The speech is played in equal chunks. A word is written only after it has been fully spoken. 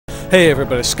Hey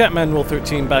everybody,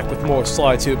 Scatman13 back with more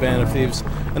Sly 2 Band of Thieves.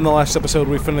 In the last episode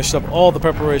we finished up all the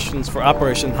preparations for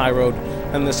Operation High Road,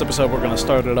 and this episode we're going to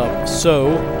start it up.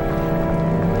 So,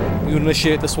 we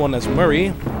initiate this one as Murray,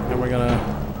 and we're going to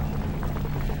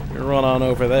run on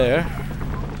over there.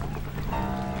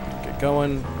 Get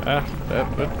going.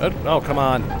 Oh, come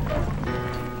on.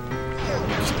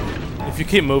 If you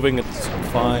keep moving, it's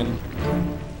fine.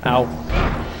 Ow.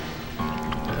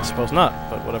 I suppose not,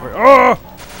 but whatever. Oh!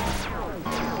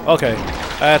 Okay,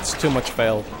 that's too much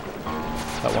fail.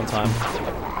 That one time.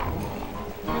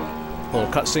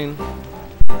 Little cutscene.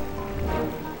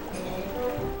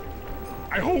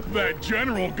 I hope that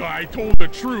general guy told the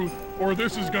truth, or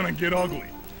this is gonna get ugly.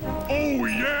 Oh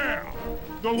yeah!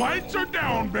 The lights are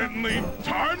down, Bentley.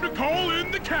 Time to call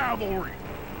in the cavalry.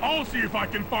 I'll see if I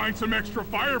can find some extra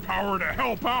firepower to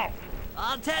help out.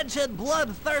 Attention,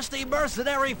 bloodthirsty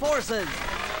mercenary forces!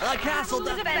 The castle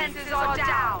defenses are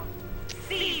down.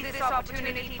 Seize this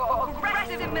opportunity for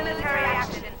aggressive military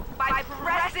action by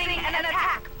pressing an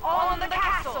attack on the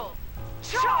castle.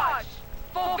 Charge!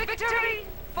 For victory!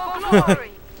 For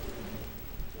glory!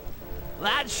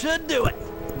 That should do it!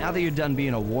 Now that you're done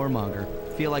being a warmonger,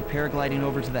 feel like paragliding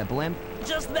over to that blimp?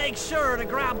 Just make sure to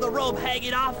grab the rope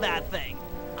hanging off that thing.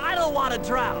 I don't want to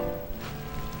drown.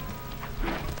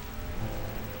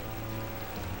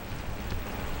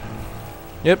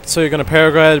 Yep, so you're gonna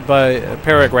paraglide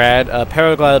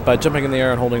by jumping in the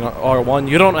air and holding R1.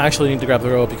 You don't actually need to grab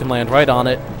the rope, you can land right on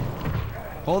it.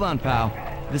 Hold on, pal.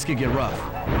 This could get rough.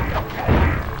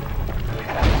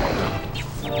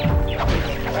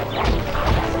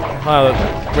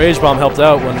 The Rage Bomb helped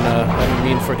out when I didn't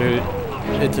mean for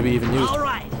it to be even used.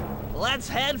 Alright, let's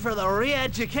head for the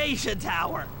re-education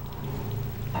tower.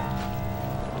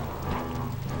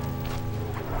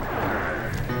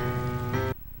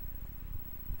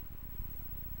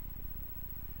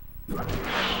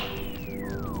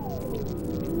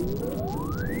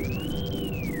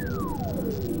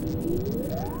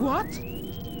 What?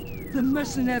 The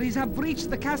mercenaries have breached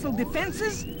the castle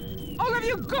defenses? All of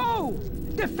you go!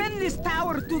 Defend this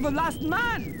tower to the last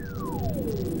man!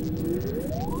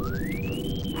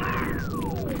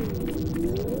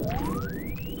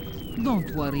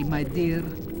 Don't worry, my dear.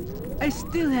 I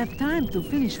still have time to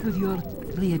finish with your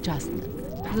readjustment.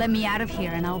 Let me out of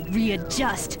here and I'll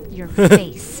readjust your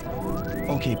face.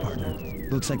 Okay, partner.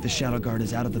 Looks like the Shadow Guard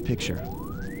is out of the picture.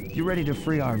 You ready to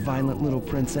free our violent little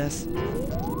princess?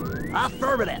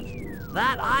 Affirmative.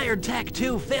 That Iron Tech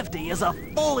 250 is a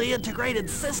fully integrated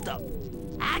system.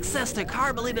 Access to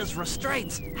Carmelita's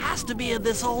restraints has to be in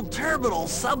this old terminal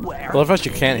somewhere. I love how she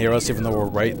can't hear us even though we're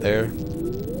right there.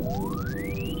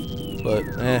 But,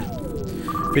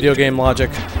 video game logic.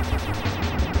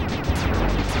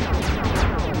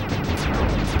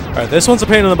 Alright, this one's a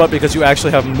pain in the butt because you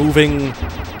actually have moving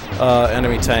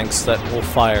enemy tanks that will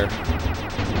fire.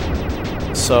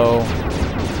 So,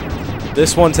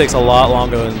 this one takes a lot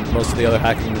longer than most of the other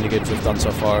hacking minigames we've done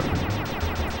so far.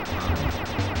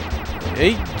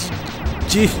 Hey,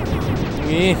 keep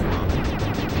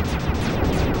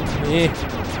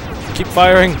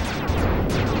firing.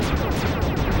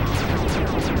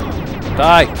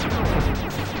 Die.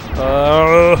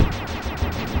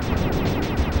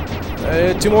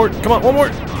 Two more. Come on, one more.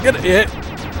 Get it.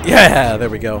 Yeah, there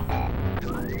we go.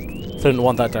 Didn't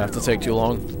want that to have to take too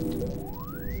long.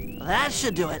 That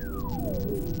should do it.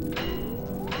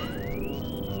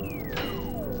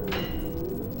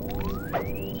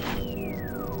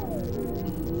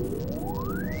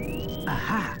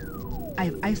 Aha!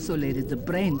 I've isolated the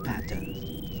brain pattern.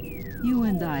 You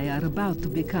and I are about to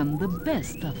become the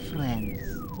best of friends.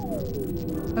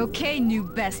 Okay, new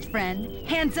best friend.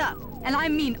 Hands up! And I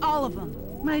mean all of them.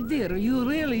 My dear, you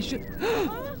really should...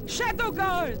 Shadow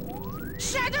Guard!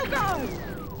 Shadow Guard!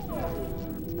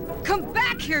 Come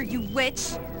back here, you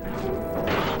witch!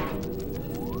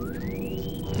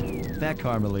 That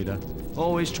Carmelita.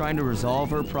 Always trying to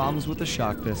resolve her problems with a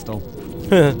shock pistol.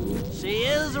 She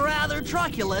is rather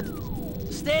truculent.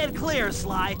 Stand clear,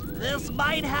 Sly. This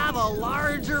might have a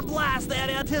larger blast than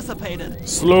anticipated.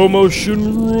 Slow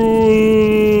motion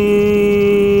running.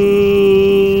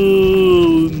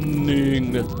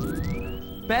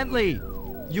 Bentley,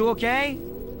 you okay?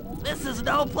 This is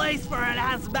no place for an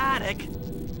asthmatic.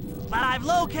 But I've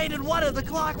located one of the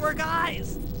clockwork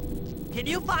eyes. Can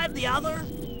you find the other?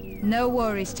 No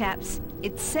worries, chaps.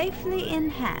 It's safely in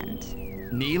hand.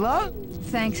 Neela?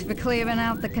 Thanks for clearing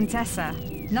out the Contessa.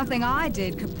 Nothing I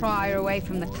did could pry her away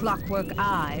from the clockwork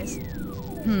eyes.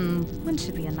 One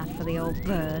should be enough for the old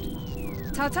bird.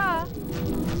 Ta-ta!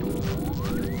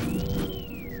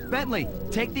 Bentley,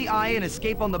 take the eye and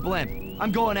escape on the blimp.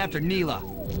 I'm going after Neela.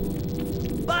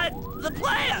 But the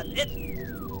plan,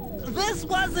 this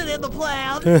wasn't in the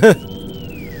plan.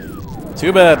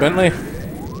 Too bad, Bentley.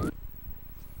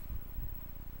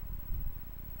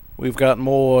 We've got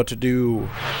more to do.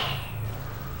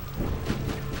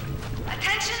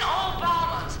 Attention all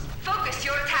bombers. Focus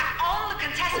your attack on the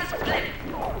Contessa's blimp.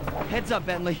 Heads up,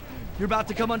 Bentley. You're about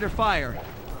to come under fire.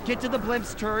 Get to the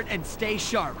blimp's turret and stay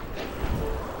sharp.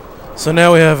 So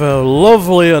now we have a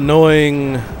lovely,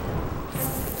 annoying,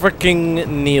 freaking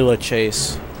Neela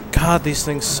chase. God, these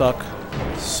things suck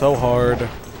so hard.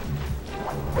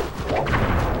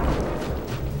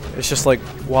 It's just like,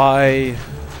 why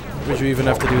would you even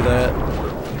have to do that?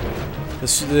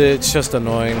 It's just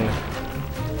annoying.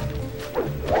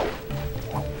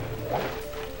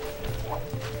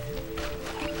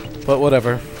 But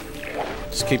whatever.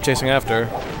 Just keep chasing after her.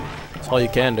 That's all you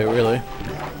can do, really.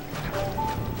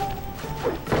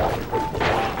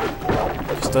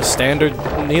 Just a standard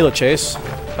Neela chase.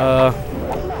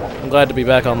 I'm glad to be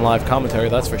back on live commentary,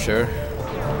 that's for sure.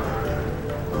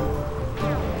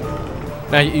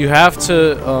 Now, you have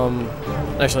to,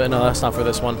 actually, no, that's not for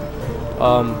this one.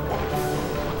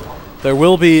 There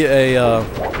will be a,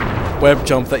 web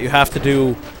jump that you have to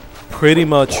do pretty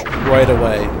much right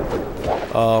away.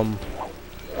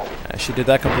 She did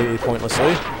that completely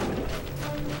pointlessly.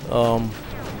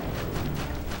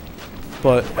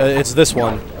 But it's this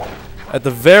one. At the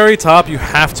very top, you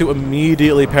have to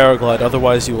immediately paraglide,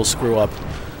 otherwise you will screw up.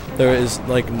 There is,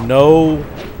 like, no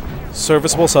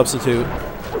serviceable substitute.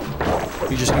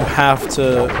 You have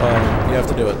to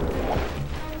do it.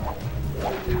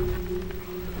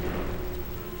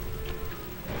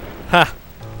 Ha!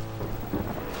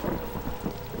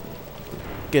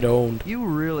 Get owned. You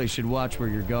really should watch where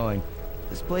you're going.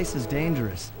 This place is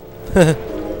dangerous.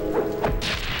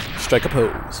 Strike a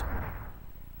pose.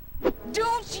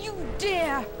 Don't you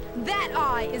dare! That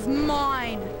eye is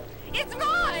mine! It's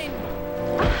mine!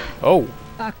 Oh.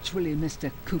 Actually,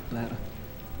 Mr. Cooper,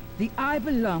 the eye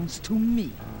belongs to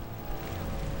me.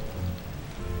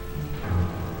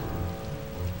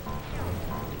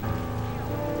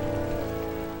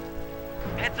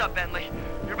 Heads up, Bentley.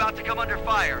 You're about to come under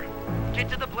fire. Get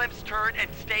to the blimp's turret and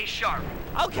stay sharp.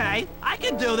 Okay, I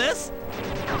can do this.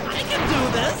 I can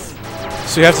do this.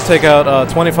 So you have to take out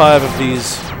 25 of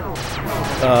these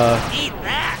Eat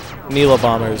that. Neela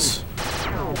bombers.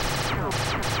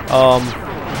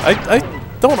 I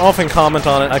don't often comment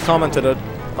on it. I commented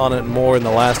on it more in the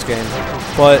last game,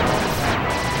 but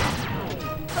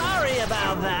Sorry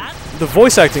about that. the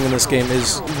voice acting in this game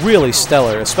is really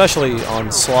stellar, especially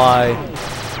on Sly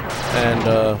and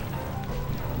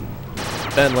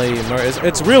Bentley.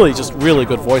 It's really just really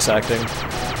good voice acting,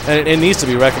 and it needs to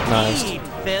be recognized. Eat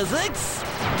physics.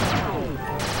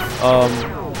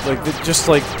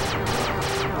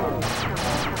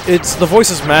 It's the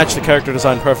voices match the character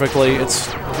design perfectly. It's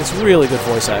really good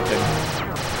voice acting,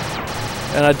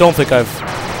 and I don't think I've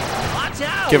Watch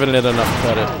out. given it enough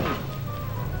credit.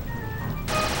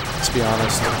 Let's be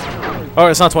honest. Oh,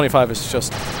 it's not 25. It's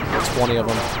just 20 of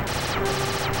them.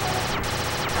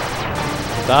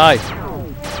 Die.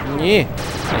 Yeah.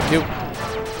 Thank you.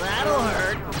 That'll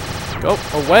hurt. Go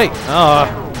away.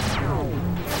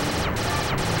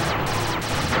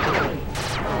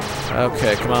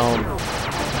 Okay, come on.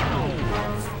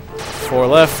 4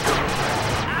 left.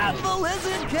 I'm the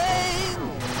Lizard King.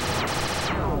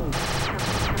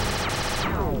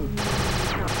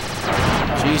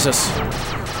 Jesus.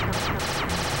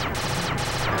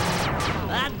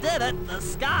 That did it. The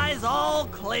sky's all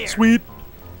clear. Sweet.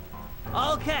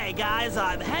 Okay, guys,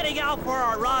 I'm heading out for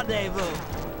our rendezvous.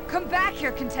 Come back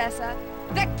here, Contessa.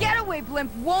 That getaway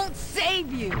blimp won't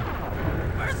save you.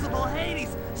 Merciful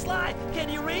Hades! Sly, can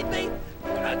you read me?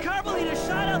 Carmelita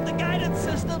shot out the guidance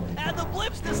system, and the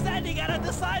blimp's descending at a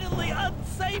decidedly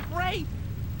unsafe rate.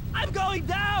 I'm going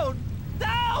down!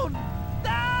 Down!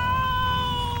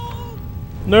 Down!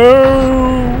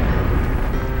 No.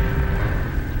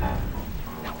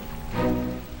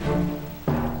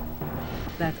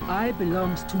 That eye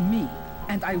belongs to me,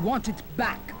 and I want it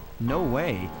back. No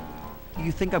way.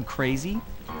 You think I'm crazy?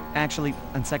 Actually,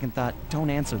 on second thought, don't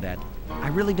answer that. I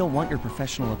really don't want your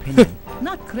professional opinion.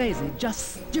 Not crazy,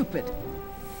 just stupid.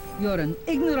 You're an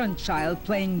ignorant child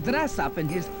playing dress-up in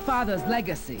his father's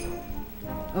legacy.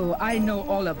 Oh, I know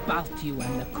all about you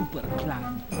and the Cooper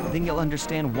clan. Then you'll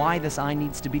understand why this eye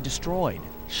needs to be destroyed.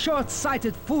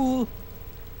 Short-sighted fool!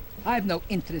 I've no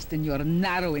interest in your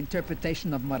narrow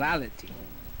interpretation of morality.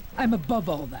 I'm above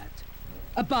all that.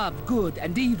 Above good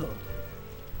and evil.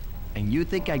 And you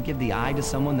think I'd give the eye to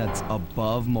someone that's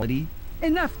above morality?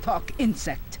 Enough talk,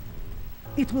 insect.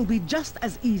 It will be just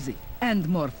as easy and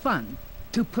more fun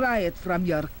to pry it from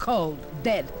your cold,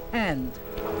 dead hand.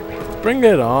 Bring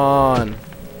it on.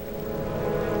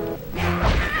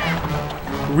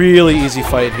 Really easy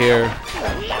fight here.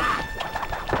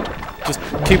 Just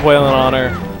keep wailing on her.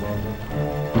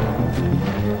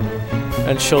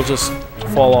 And she'll just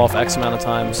fall off X amount of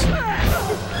times.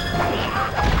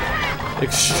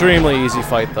 Extremely easy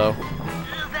fight, though.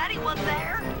 Is anyone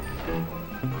there?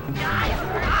 Guys,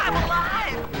 I'm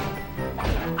alive!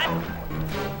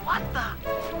 What the?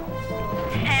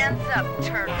 Hands up,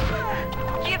 turtle.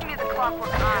 Give me the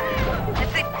clockwork eye. I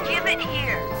said give it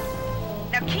here.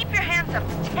 Now keep your hands up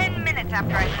for 10 minutes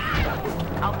after I hit you.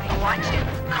 I'll be watching.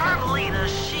 Carmelita,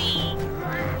 she...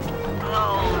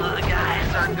 Oh, the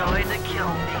guys are going to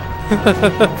kill me.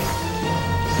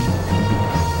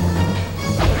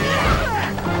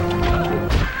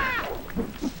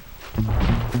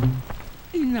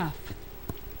 Enough.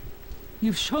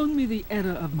 You've shown me the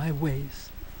error of my ways.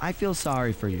 I feel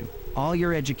sorry for you. All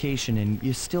your education and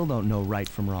you still don't know right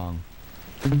from wrong.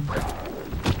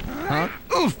 Huh?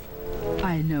 Oof!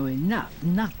 I know enough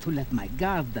not to let my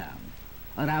guard down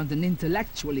around an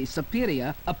intellectually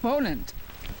superior opponent.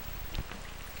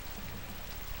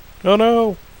 Oh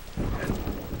no!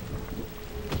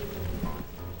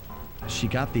 She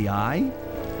got the eye?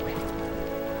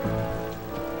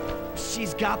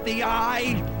 She's got the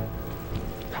eye!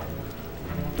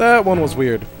 That one was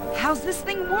weird. How's this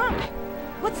thing work?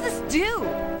 What's this do?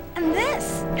 And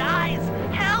this? Guys,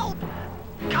 help!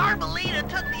 Carmelita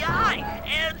took the eye,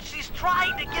 and she's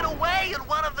trying to get away in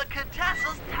one of the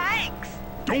Contessa's tanks!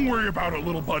 Don't worry about it,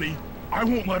 little buddy. I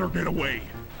won't let her get away.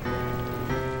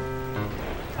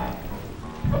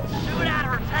 Shoot at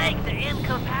her tank to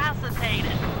incapacitate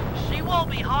it. She won't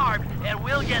be harmed, and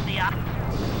we'll get the eye.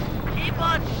 Keep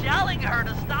on shelling her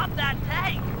to stop that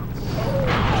tank!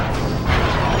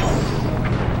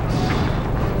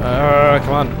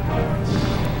 Come on.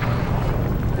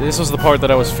 This was the part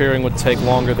that I was fearing would take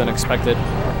longer than expected.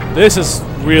 This is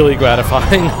really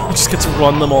gratifying. Just get to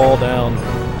run them all down.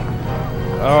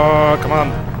 Oh, come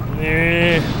on.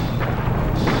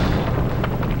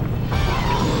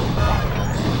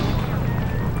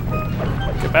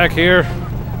 Get back here.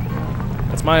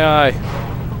 That's my eye.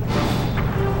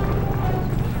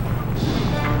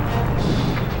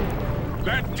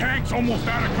 That tank's almost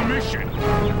out of commission.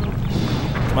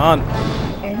 Come on.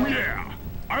 Oh yeah.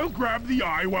 I'll grab the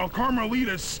eye while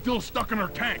Carmelita's still stuck in her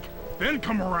tank. Then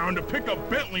come around to pick up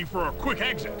Bentley for a quick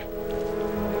exit.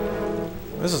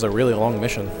 This is a really long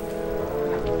mission.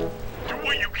 Do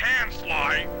what you can,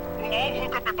 Sly. We'll all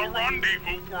hook up at the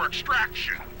rendezvous for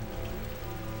extraction.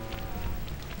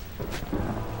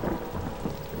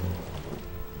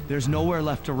 There's nowhere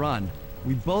left to run.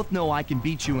 We both know I can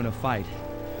beat you in a fight.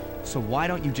 So why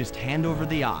don't you just hand over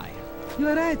the eye?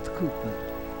 You're right, Cooper.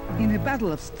 In a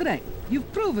battle of strength,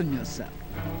 you've proven yourself.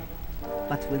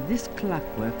 But with this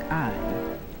clockwork eye,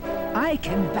 I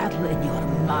can battle in your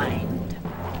mind.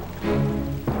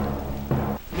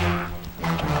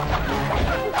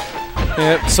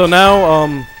 Yeah, so now,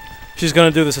 she's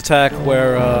gonna do this attack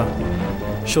where,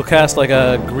 she'll cast like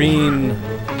a green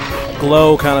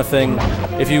glow kind of thing.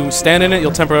 If you stand in it,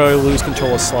 you'll temporarily lose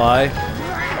control of Sly.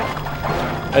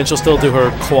 And she'll still do her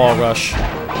claw rush.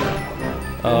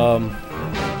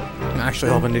 I'm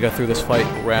actually hoping to get through this fight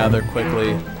rather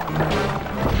quickly.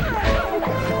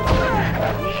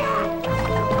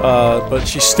 But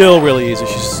she's still really easy.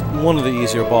 She's one of the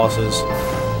easier bosses.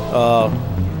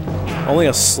 Only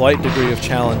a slight degree of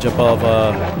challenge above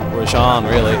Rajan,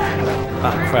 really.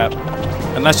 Ah, crap.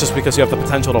 And that's just because you have the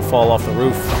potential to fall off the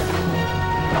roof.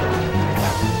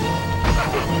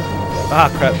 Ah,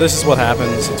 crap. This is what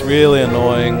happens. It's really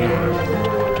annoying.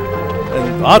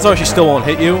 And odds are she still won't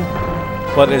hit you.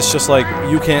 But it's just like,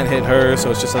 you can't hit her,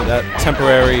 so it's just like that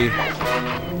temporary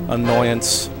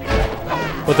annoyance.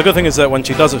 But the good thing is that when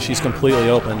she does it, she's completely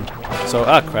open. So,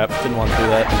 ah crap, didn't want to do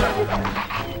that.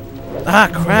 Ah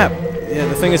crap! Yeah,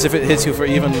 the thing is, if it hits you for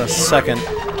even a second,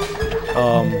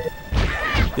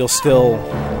 you'll still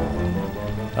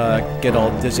get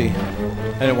all dizzy.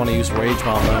 I didn't want to use Rage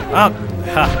Bomb though. Ah!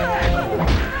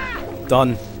 Ha!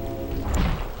 Done.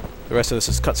 The rest of this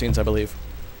is cutscenes, I believe.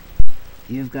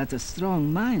 You've got a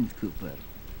strong mind, Cooper.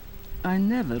 I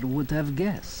never would have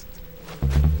guessed.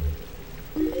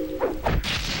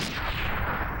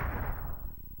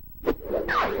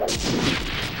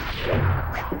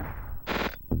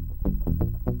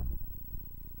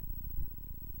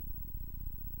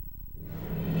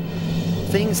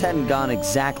 Things hadn't gone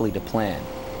exactly to plan,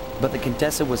 but the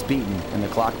Contessa was beaten and the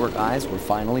clockwork eyes were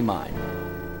finally mine.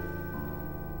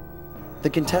 The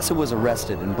Contessa was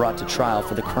arrested and brought to trial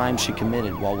for the crime she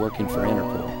committed while working for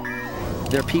Interpol.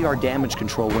 Their PR damage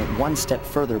control went one step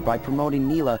further by promoting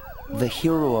Neela, the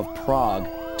hero of Prague,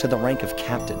 to the rank of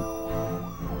captain.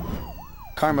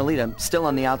 Carmelita, still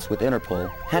on the outs with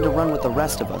Interpol, had to run with the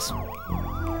rest of us.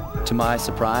 To my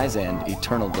surprise and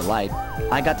eternal delight,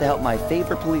 I got to help my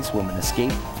favorite policewoman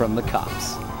escape from the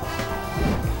cops.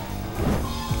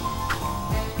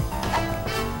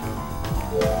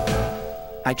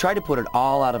 I tried to put it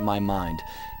all out of my mind.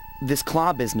 This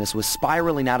claw business was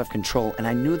spiraling out of control, and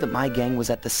I knew that my gang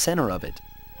was at the center of it.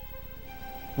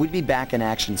 We'd be back in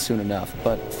action soon enough,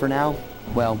 but for now,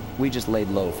 well, we just laid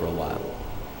low for a while.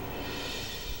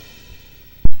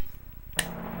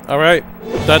 Alright,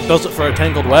 that does it for our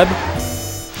Tangled Web.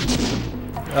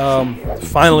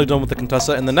 Finally done with the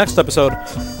Contessa. In the next episode,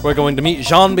 we're going to meet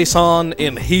Jean Bisson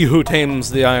in He Who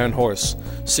Tames the Iron Horse.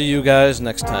 See you guys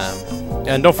next time.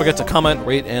 And don't forget to comment,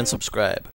 rate, and subscribe.